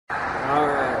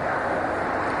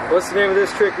Alright. What's the name of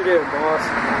this trick you're doing, boss?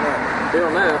 You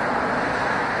don't know.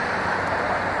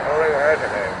 I don't even have a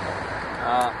name.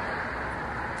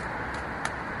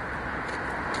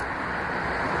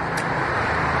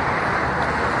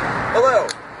 Hello,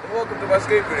 and welcome to my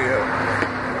skate video.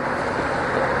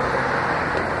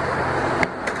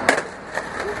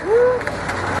 Woo.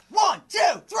 1, 2,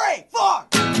 3, 4!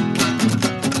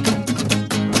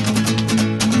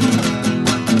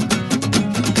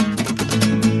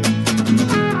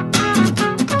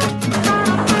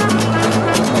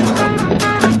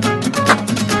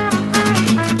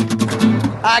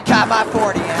 I got my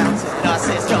 40 ounce and a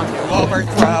system to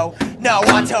overthrow. No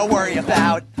one to worry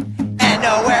about and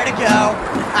nowhere to go.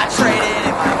 I traded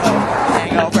in my hope for a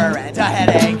hangover and a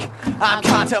headache. I'm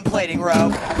contemplating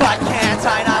rope, but can't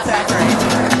I not that great?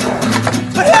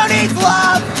 But who needs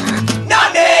love?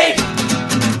 Not me!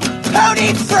 Who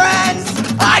needs friends?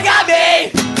 I got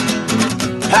me!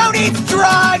 Who needs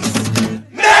drugs?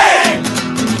 Me!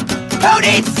 Who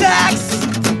needs sex?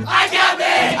 I got me!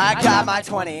 I got my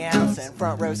 20 ounce and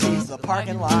front row seats the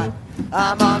parking lot.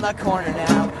 I'm on the corner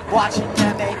now, watching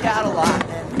them make out a lot.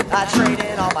 And I trade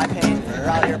in all my pain for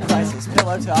all your priceless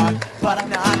pillow talk. But I'm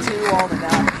not too old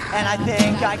enough, and I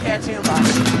think I care too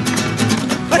much.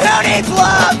 But who needs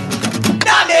love?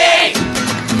 Not me!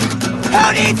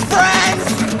 Who needs friends?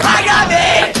 I got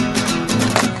me!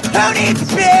 Who needs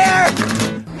beer?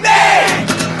 Me!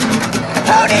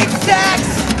 Who needs sex?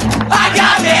 I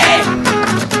got me!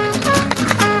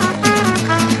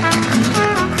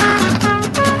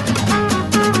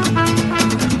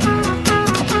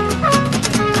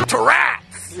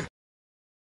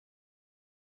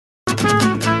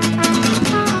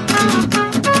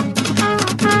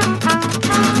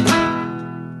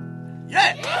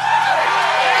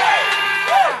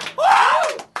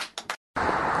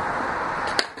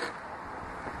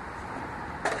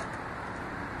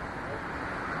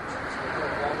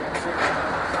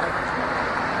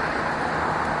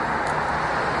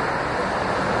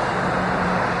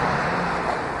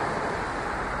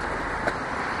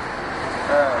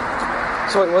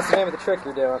 So what's the name of the trick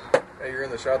you're doing? Hey, you're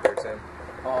in the shot there, Tim.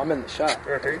 Oh, I'm in the shot.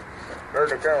 Okay. There's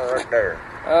the camera right there.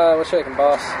 What's shaking,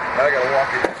 boss? Now I gotta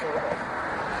walk it.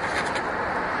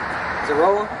 Is it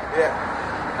rolling? Yeah.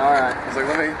 Alright. He's like,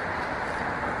 let me...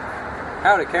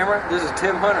 Howdy, camera. This is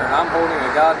Tim Hunter, and I'm holding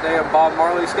a goddamn Bob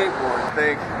Marley skateboard. I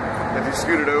think if you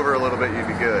scoot it over a little bit, you'd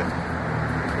be good.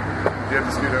 You have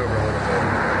to scoot over a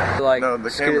little bit. Like, no, the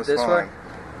scoot camera's it this fine. way?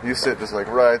 You sit just like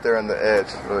right there on the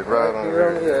edge. Like right on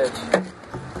the edge.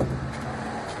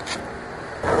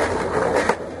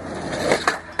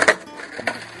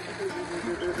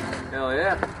 Hell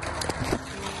yeah.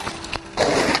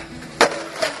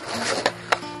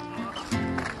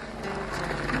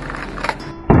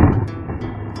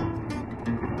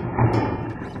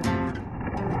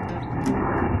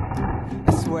 I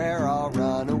swear I'll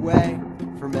run away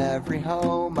from every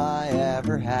home I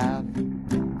ever have.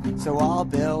 So I'll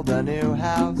build a new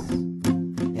house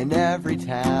in every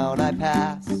town I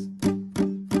pass.